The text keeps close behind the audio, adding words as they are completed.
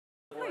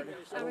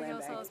board for the Land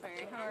Bank.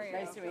 Salisbury. How are you?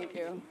 Nice to meet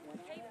you.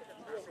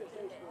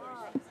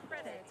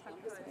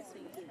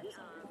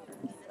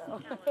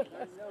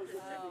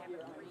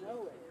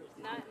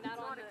 Not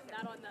on the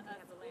ground.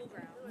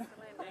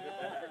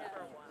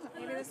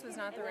 Maybe this was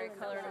not the right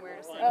color to wear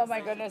to sit. Oh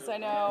my goodness, I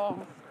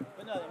know.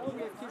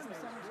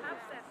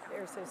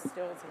 They're so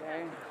still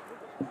today.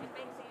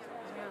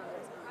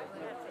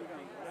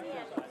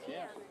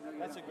 Yeah,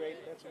 that's a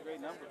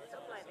great number.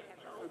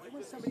 You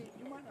want somebody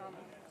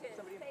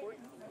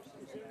important?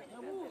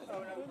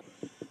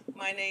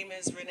 My name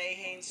is Renee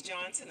Haynes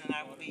Johnson, and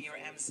I will be your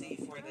MC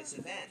for this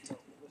event.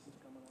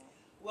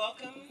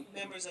 Welcome,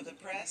 members of the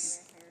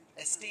press,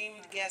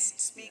 esteemed guest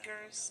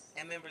speakers,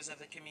 and members of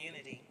the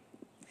community.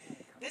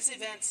 This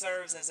event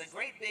serves as a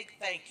great big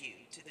thank you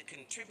to the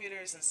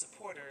contributors and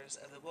supporters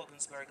of the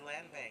Wilkinsburg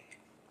Land Bank.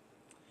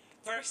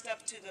 First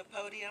up to the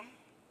podium,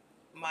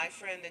 my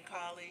friend and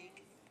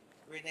colleague,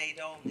 Renee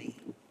Dolney,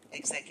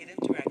 Executive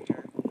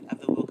Director of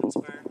the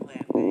Wilkinsburg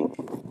Land Bank.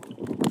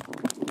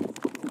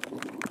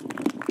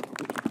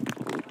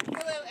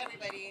 Hello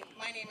everybody,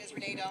 my name is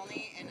Renee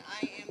Dolney and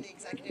I am the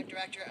Executive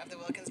Director of the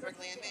Wilkinsburg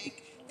Land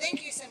Bank.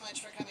 Thank you so much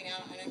for coming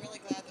out, and I'm really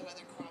glad the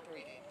weather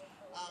cooperated.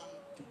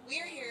 We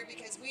are here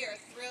because we are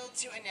thrilled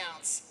to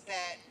announce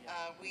that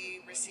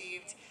we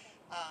received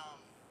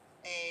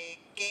a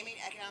Gaming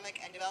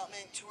Economic and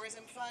Development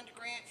Tourism Fund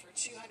grant for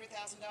 $200,000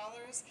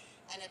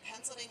 and a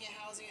Pennsylvania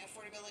Housing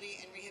Affordability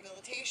and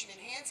Rehabilitation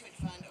Enhancement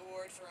Fund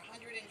award for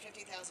 $150,000.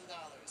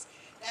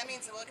 That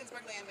means the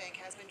Wilkinsburg Land Bank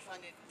has been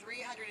funded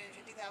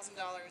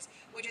 $350,000,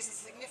 which is a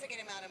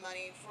significant amount of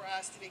money for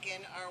us to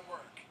begin our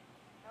work.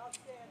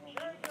 Outstanding.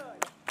 Very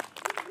good.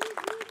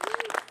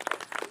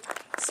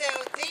 So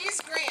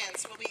these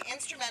grants will be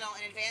instrumental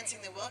in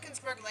advancing the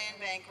Wilkinsburg Land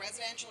Bank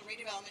Residential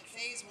Redevelopment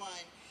Phase 1,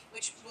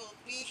 which will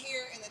be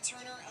here in the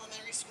Turner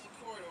Elementary School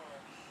corridor.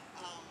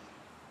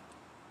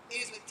 It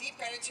is with deep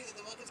gratitude that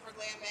the Wilkinsburg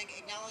Land Bank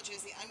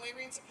acknowledges the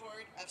unwavering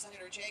support of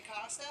Senator Jay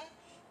Costa,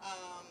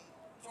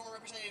 former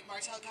Representative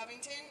Martell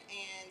Covington,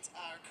 and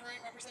our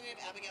current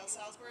Representative Abigail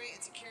Salisbury in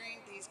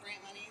securing these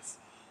grant monies.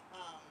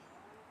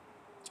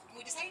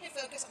 We decided to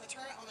focus on the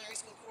Turner Elementary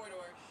School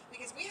corridor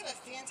because we have a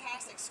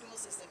fantastic school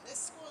system.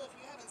 This school, if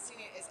you haven't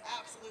seen it, is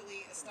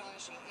absolutely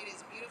astonishing. It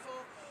is beautiful.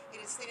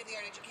 It is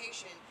state-of-the-art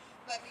education.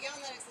 But beyond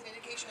that, it's the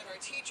dedication of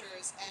our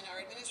teachers and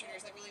our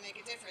administrators that really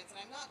make a difference. And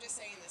I'm not just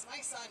saying this.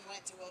 My son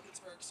went to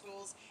Wilkinsburg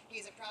schools.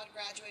 He's a proud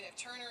graduate of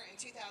Turner in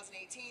 2018,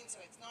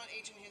 so it's not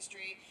ancient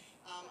history.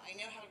 I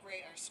know how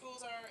great our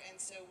schools are, and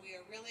so we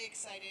are really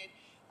excited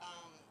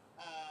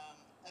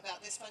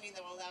about this funding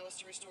that will allow us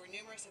to restore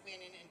numerous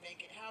abandoned and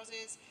vacant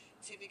houses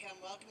to become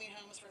welcoming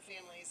homes for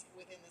families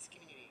within this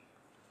community.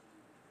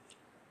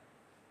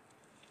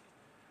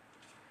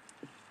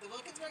 The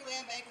Wilkinsburg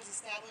Land Bank was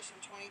established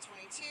in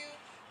 2022,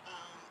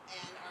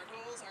 and our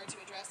goals are to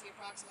address the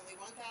approximately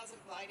 1,000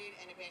 blighted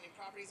and abandoned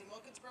properties in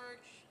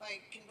Wilkinsburg by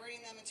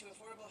converting them into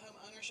affordable home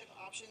ownership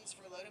options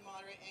for low to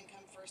moderate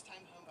income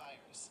first-time home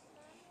buyers.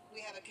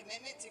 We have a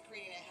commitment to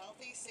creating a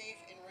healthy, safe,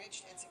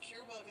 enriched, and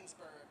secure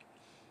Wilkinsburg.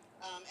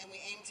 And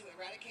we aim to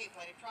eradicate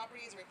blighted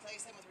properties and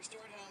replace them with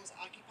restored homes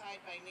occupied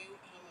by new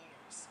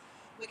homeowners.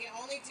 We can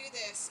only do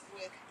this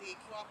with the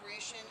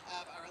cooperation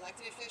of our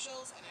elected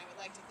officials, and I would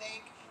like to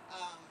thank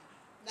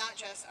not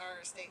just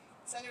our state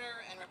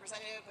senator and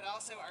representative, but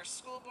also our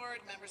school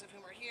board, members of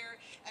whom are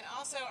here, and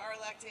also our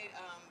elected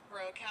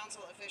borough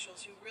council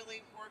officials who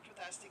really worked with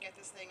us to get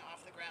this thing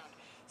off the ground.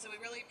 So we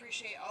really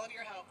appreciate all of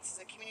your help. This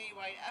is a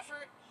community-wide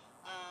effort,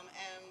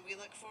 and we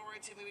look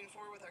forward to moving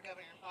forward with our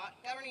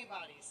governing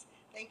bodies.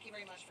 Thank you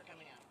very much for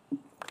coming out.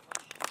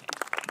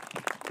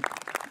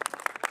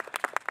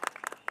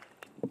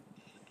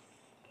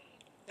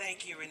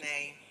 Thank you,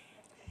 Renee.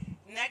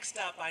 Next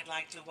up, I'd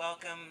like to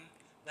welcome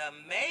the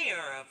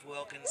mayor of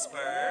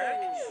Wilkinsburg,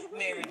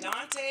 Mayor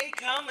Dante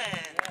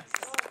Cummins.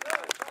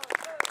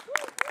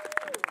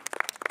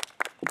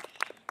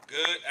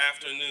 Good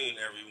afternoon,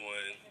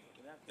 everyone.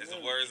 In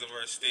the words of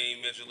our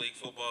esteemed Major League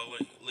Football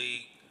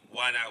League,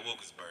 why not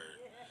Wilkinsburg?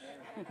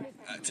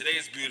 Today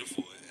is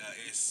beautiful.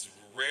 It's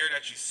rare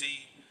that you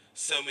see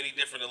so many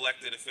different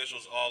elected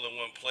officials all in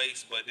one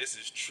place, but this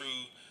is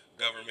true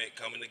government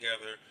coming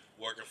together,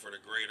 working for the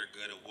greater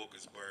good of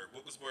Wilkinsburg.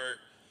 Wilkinsburg,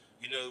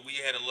 you know,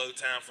 we had a low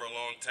time for a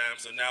long time,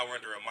 so now we're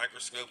under a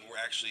microscope and we're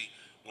actually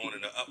going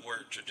in an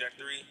upward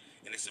trajectory,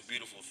 and it's a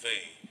beautiful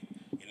thing.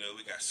 You know,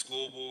 we got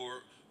school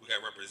board, we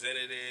got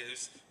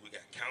representatives, we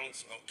got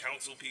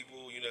council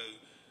people, you know,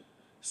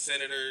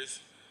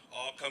 senators,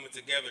 all coming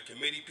together,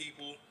 committee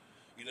people.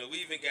 You know,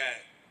 we even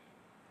got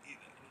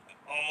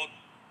all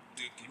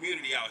the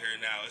community out here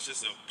now. It's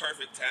just a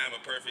perfect time, a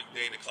perfect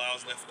day. The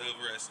clouds left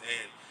over us,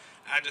 and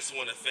I just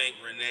want to thank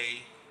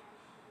Renee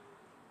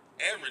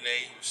and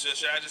Renee. Should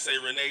I just say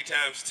Renee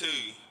times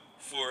two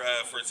for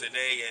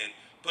today and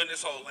putting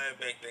this whole land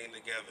bank thing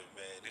together,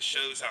 man. It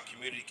shows how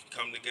community can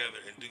come together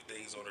and do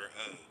things on their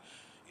own.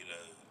 You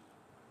know,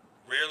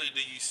 rarely do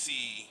you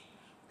see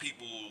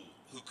people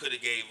who could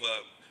have gave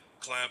up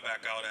climb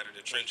back out of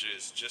the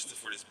trenches just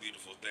for this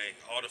beautiful thing.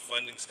 All the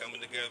funding's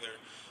coming together.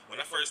 When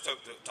I first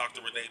talked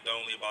to Renee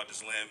Donley about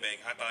this land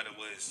bank, I thought it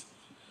was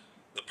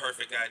the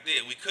perfect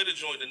idea. We could have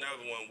joined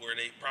another one where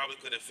they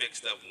probably could have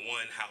fixed up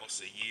one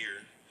house a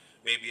year,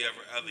 maybe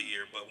every other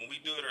year. But when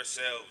we do it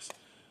ourselves,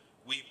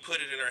 we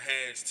put it in our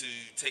hands to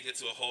take it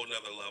to a whole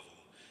nother level.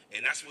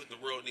 And that's what the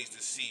world needs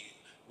to see.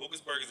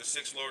 Wilkinsburg is the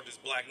 6th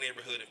largest black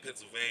neighborhood in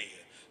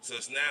Pennsylvania. So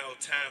it's now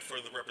time for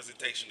the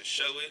representation to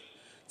show it.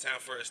 Time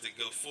for us to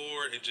go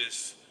forward and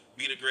just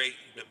be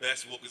the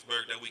best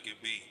Wilkinsburg that we could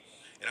be.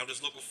 And I'm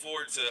just looking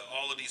forward to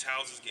all of these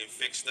houses getting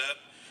fixed up.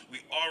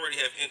 We already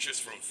have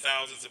interest from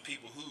thousands of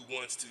people who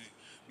wants to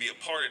be a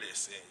part of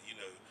this and,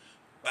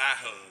 buy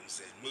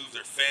homes and move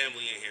their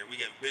family in here. We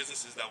have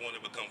businesses that want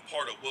to become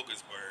part of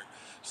Wilkinsburg.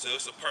 So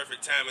it's a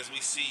perfect time as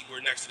we see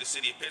we're next to the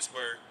city of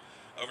Pittsburgh.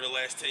 Over the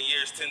last 10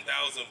 years, 10,000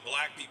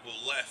 black people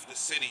left the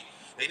city.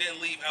 They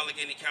didn't leave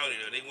Allegheny County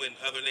though. They went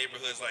in other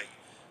neighborhoods like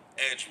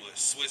Edgewood,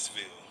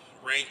 Swissville,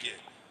 Rankin,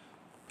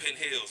 Penn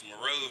Hills,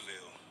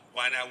 Monroeville.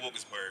 Why not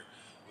Wilkinsburg?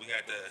 We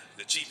got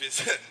the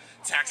cheapest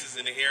taxes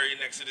in the area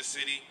next to the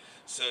city.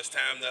 So it's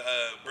time to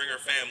bring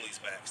our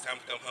families back. It's time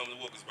to come home to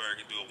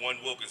Wilkinsburg and do a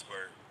one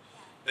Wilkinsburg.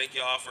 Thank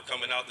y'all for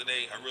coming out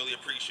today. I really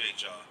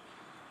appreciate y'all.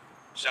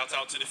 Shouts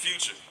out to the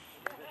future.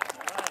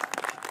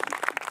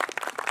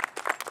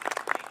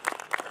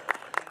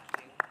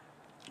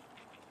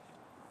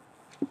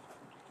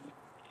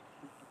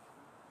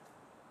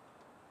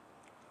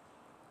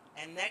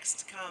 And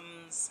next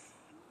comes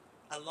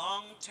a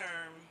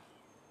long-term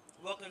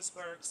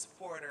Wilkinsburg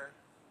supporter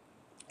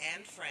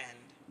and friend,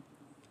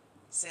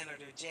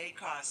 Senator Jay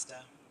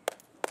Costa.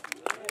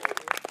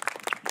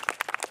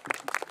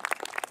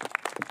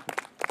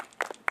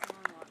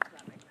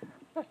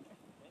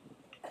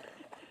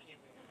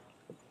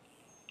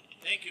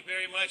 Thank you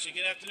very much, and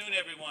good afternoon,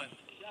 everyone.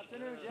 Good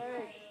afternoon,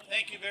 Jay.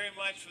 Thank you very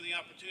much for the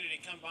opportunity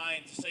to come by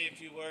and to say a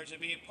few words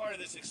and be a part of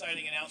this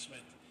exciting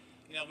announcement.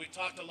 We've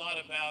talked a lot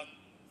about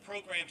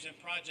programs and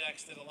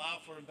projects that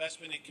allow for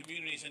investment in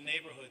communities and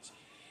neighborhoods.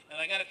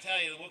 And I got to tell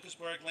you, the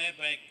Wilkinsburg Land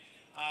Bank,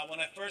 when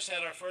I first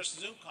had our first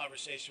Zoom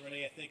conversation,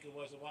 Renee, I think it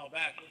was a while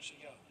back, where'd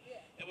she go?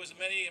 Yeah. It was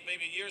maybe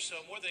a year or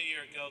so, more than a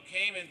year ago,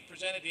 came and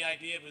presented the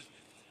idea of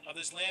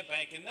this land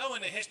bank. And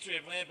knowing the history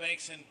of land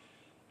banks in,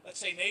 let's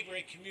say,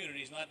 neighboring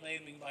communities, not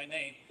naming by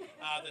name,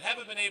 that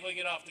haven't been able to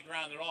get off the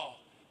ground at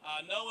all,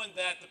 knowing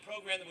that the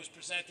program that was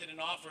presented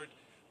and offered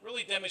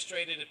really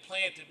demonstrated a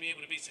plan to be able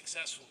to be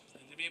successful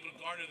and to be able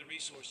to garner the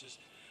resources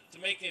to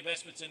make the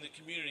investments in the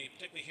community,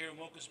 particularly here in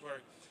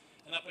Wilkinsburg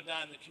and up and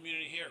down the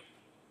community here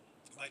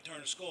by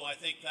Turner School. I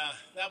think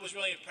that was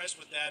really impressed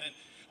with that, and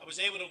I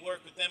was able to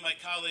work with them, my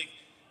colleague,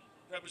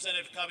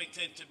 Representative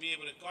Covington, to be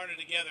able to garner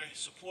together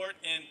support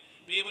and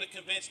be able to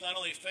convince not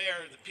only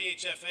FAIR, the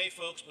PHFA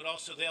folks, but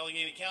also the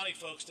Allegheny County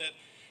folks that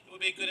it would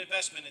be a good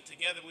investment, and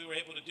together we were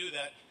able to do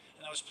that,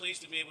 and I was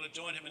pleased to be able to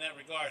join him in that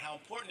regard, how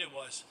important it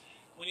was.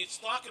 When you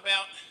talk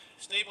about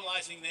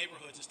stabilizing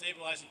neighborhoods and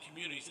stabilizing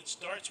communities, it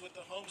starts with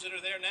the homes that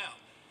are there now.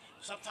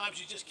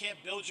 Sometimes you just can't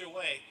build your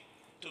way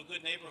to a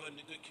good neighborhood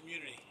and a good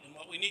community. And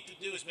what we need to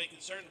do is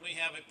making certain we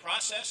have a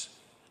process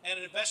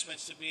and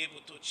investments to be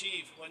able to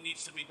achieve what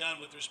needs to be done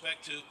with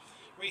respect to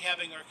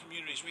rehabbing our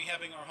communities,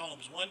 rehabbing our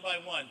homes one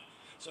by one,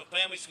 so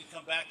families can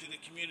come back to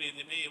the community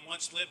they may have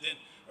once lived in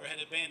or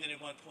had abandoned at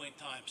one point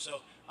in time.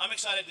 So I'm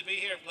excited to be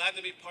here. I'm glad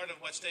to be part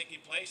of what's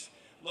taking place.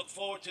 Look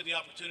forward to the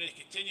opportunity to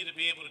continue to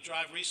be able to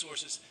drive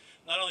resources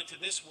not only to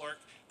this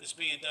work that's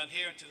being done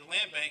here and to the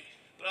land bank,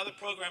 but other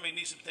programming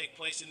needs to take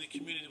place in the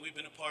community that we've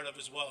been a part of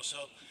as well.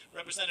 So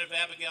Representative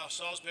Abigail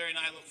Salisbury and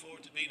I look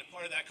forward to being a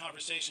part of that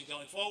conversation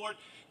going forward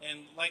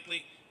and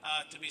likely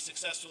to be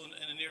successful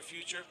in the near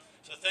future.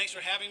 So thanks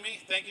for having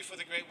me. Thank you for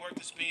the great work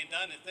that's being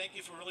done, and thank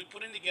you for really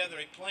putting together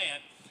a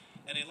plan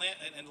and a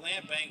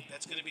land bank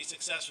that's going to be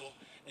successful,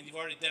 and you've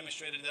already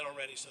demonstrated that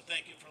already. So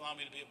thank you for allowing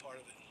me to be a part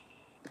of it.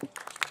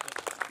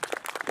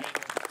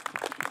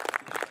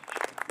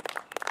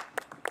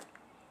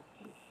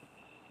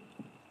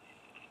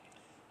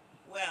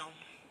 Well,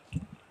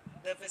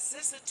 the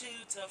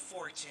vicissitudes of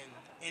fortune.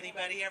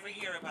 Anybody ever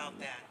hear about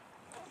that?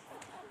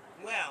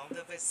 Well,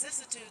 the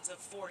vicissitudes of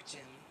fortune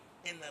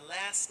in the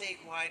last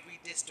statewide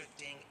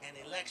redistricting and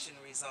election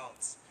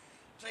results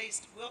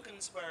placed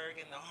Wilkinsburg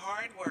in the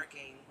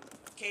hard-working,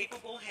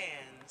 capable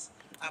hands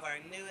of our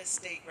newest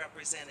state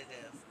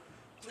representative.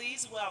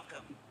 Please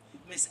welcome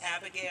Miss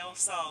Abigail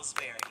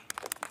Salisbury.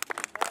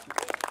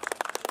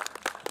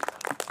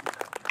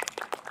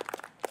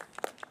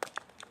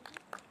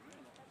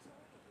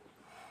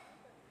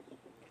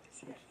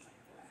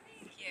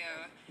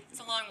 It's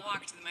a long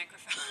walk to the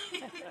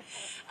microphone.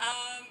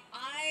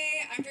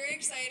 I'm very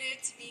excited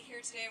to be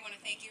here today. I want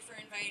to thank you for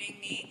inviting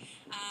me.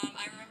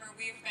 I remember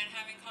we've been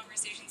having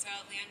conversations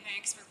about land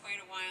banks for quite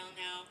a while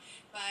now,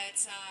 but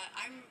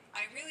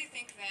I really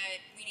think that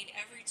we need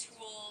every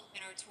tool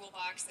in our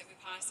toolbox that we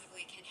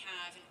possibly can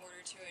have in order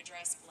to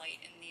address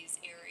blight in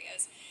these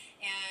areas.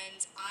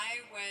 And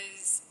I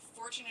was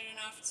fortunate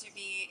enough to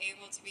be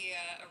able to be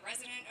a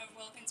resident of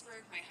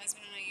Wilkinsburg. My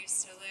husband and I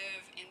used to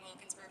live in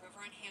Wilkinsburg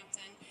over on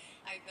Hampton.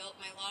 I built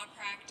my law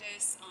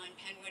practice on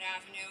Penwood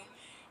Avenue,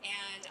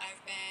 and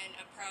I've been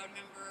a proud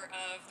member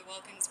of the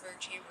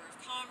Wilkinsburg Chamber of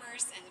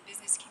Commerce and the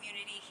business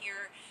community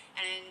here,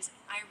 and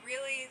I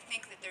really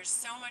think that there's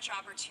so much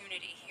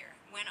opportunity here.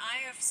 When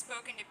I have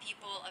spoken to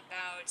people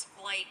about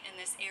blight in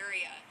this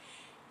area,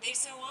 they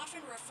so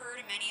often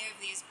refer to many of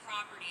these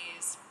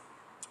properties,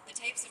 the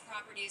types of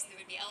properties that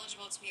would be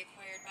eligible to be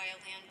acquired by a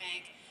land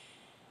bank,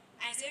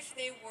 as if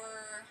they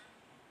were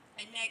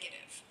a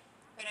negative.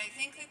 But I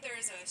think that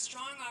there's a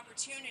strong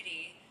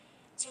opportunity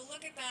to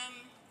look at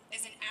them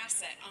as an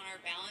asset on our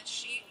balance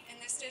sheet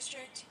in this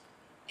district.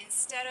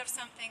 Instead of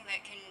something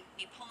that can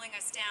be pulling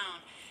us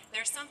down,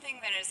 there's something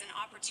that is an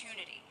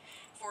opportunity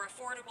for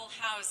affordable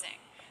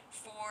housing,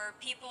 for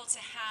people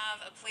to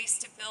have a place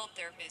to build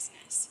their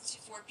business,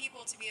 for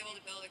people to be able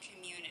to build a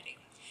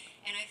community.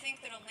 And I think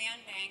that a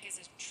land bank is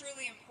a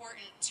truly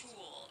important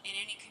tool in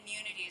any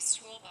community's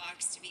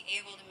toolbox to be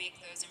able to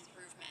make those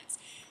improvements.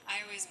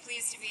 I was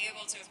pleased to be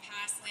able to have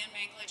passed land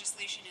bank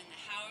legislation in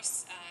the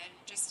House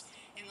just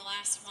in the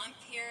last month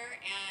here,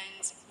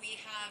 and we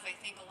have, I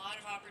think, a lot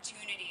of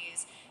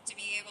opportunities to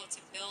be able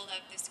to build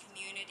up this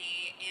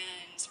community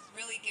and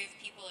really give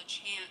people a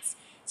chance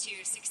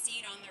to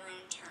succeed on their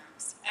own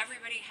terms.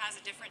 Everybody has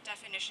a different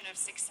definition of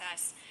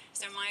success,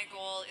 so my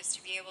goal is to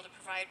be able to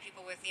provide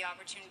people with the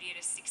opportunity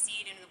to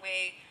succeed in the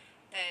way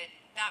that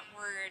that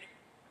word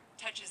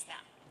touches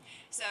them.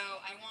 So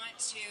I want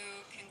to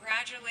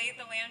congratulate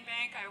the land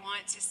bank. I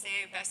want to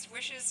say best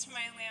wishes to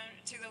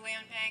the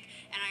land bank,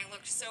 and I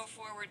look so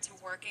forward to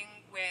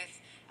working with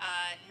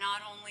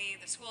not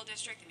only the school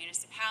district, the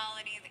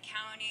municipality, the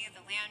county,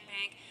 the land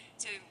bank,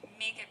 to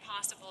make it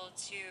possible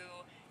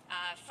to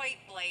fight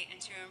blight and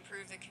to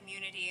improve the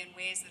community in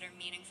ways that are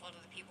meaningful to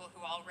the people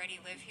who already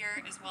live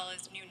here, as well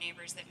as new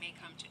neighbors that may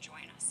come to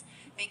join us.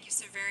 Thank you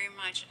so very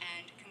much,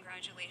 and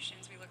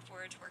congratulations. We look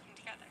forward to working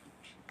together.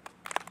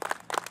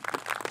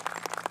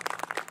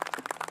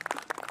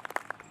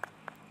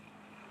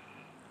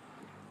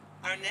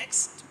 Our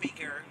next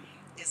speaker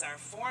is our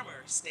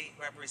former state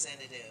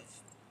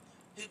representative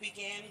who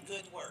began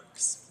good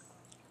works.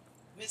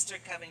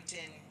 Mr.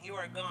 Covington, you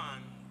are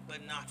gone,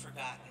 but not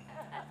forgotten.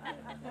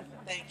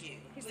 Thank you.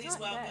 Please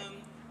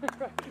welcome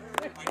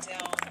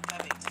Martell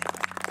Covington.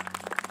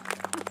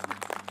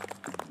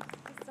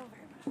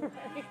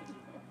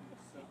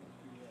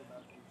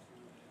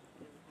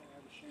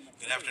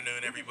 Good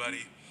afternoon,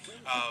 everybody.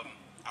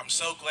 I'm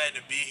so glad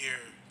to be here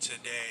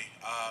today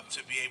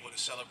to be able to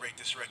celebrate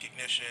this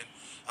recognition.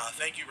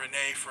 Thank you,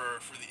 Renee, for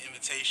the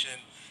invitation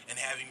and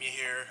having me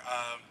here.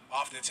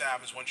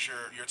 Oftentimes, once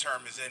your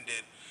term is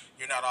ended,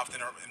 you're not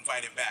often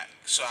invited back.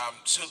 So I'm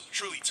so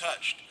truly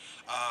touched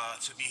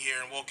to be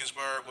here in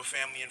Wilkinsburg with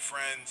family and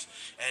friends.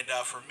 And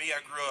for me, I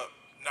grew up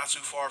not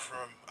too far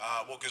from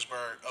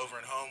Wilkinsburg over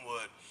in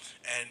Homewood.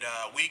 And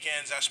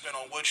weekends I spent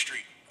on Wood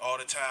Street all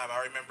the time.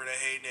 I remember the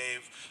heyday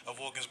of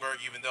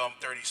Wilkinsburg, even though I'm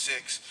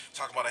 36,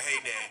 talking about a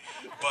heyday.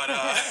 But,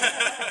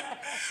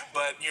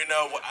 but you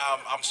know,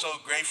 I'm so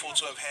grateful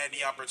to have had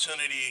the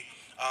opportunity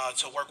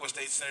to work with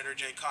State Senator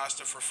Jay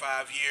Costa for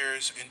 5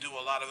 years and do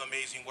a lot of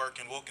amazing work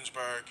in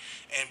Wilkinsburg,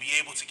 and be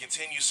able to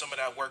continue some of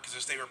that work as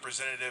a state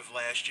representative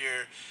last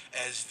year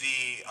as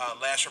the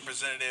last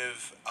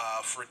representative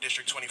for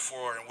District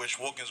 24, in which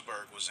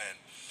Wilkinsburg was in.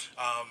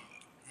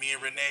 Me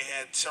and Renee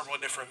had several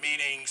different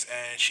meetings,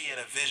 and she had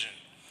a vision,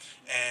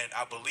 and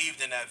I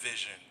believed in that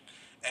vision.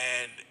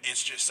 And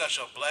it's just such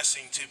a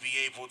blessing to be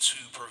able to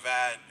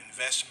provide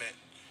investment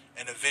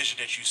and a vision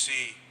that you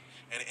see,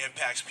 and it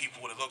impacts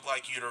people that look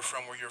like you, that are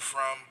from where you're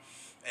from,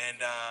 and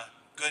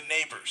good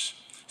neighbors.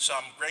 So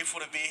I'm grateful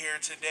to be here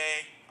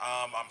today.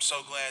 I'm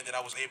so glad that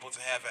I was able to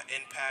have an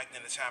impact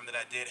in the time that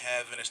I did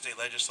have in the state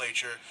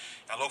legislature.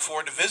 I look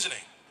forward to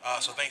visiting.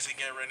 So thanks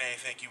again, Renee.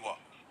 Thank you all.